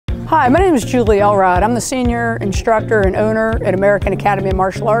Hi, my name is Julie Elrod. I'm the senior instructor and owner at American Academy of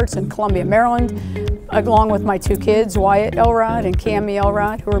Martial Arts in Columbia, Maryland, along with my two kids, Wyatt Elrod and Cami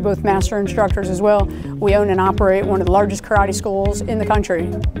Elrod, who are both master instructors as well. We own and operate one of the largest karate schools in the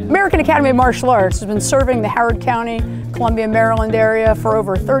country. American Academy of Martial Arts has been serving the Howard County, Columbia, Maryland area for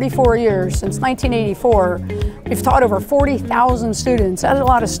over 34 years, since 1984. We've taught over 40,000 students. That's a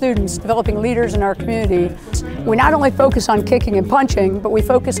lot of students, developing leaders in our community. We not only focus on kicking and punching, but we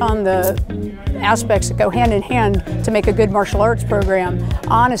focus on the aspects that go hand in hand to make a good martial arts program: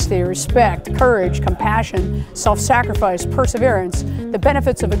 honesty, respect, courage, compassion, self-sacrifice, perseverance. The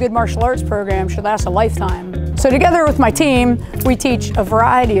benefits of a good martial arts program should last a lifetime. So together with my team, we teach a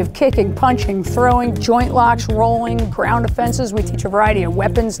variety of kicking, punching, throwing, joint locks, rolling, ground offenses. We teach a variety of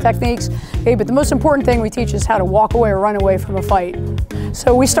weapons techniques. Okay, but the most important thing we teach is how to walk away or run away from a fight.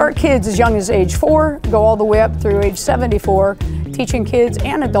 So we start kids as young as age 4, go all the way up through age 74, teaching kids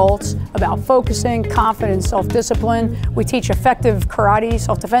and adults about focusing, confidence, self-discipline. We teach effective karate,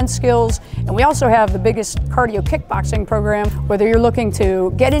 self-defense skills, and we also have the biggest cardio kickboxing program. Whether you're looking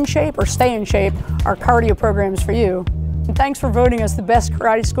to get in shape or stay in shape, our cardio program's for you. And thanks for voting us the best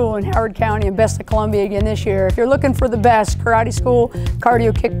karate school in Howard County and best of Columbia again this year. If you're looking for the best karate school,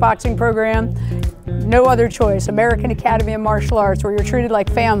 cardio kickboxing program, no other choice. American Academy of Martial Arts, where you're treated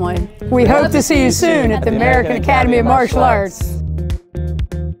like family. We hope to see you soon at the American Academy of Martial Arts.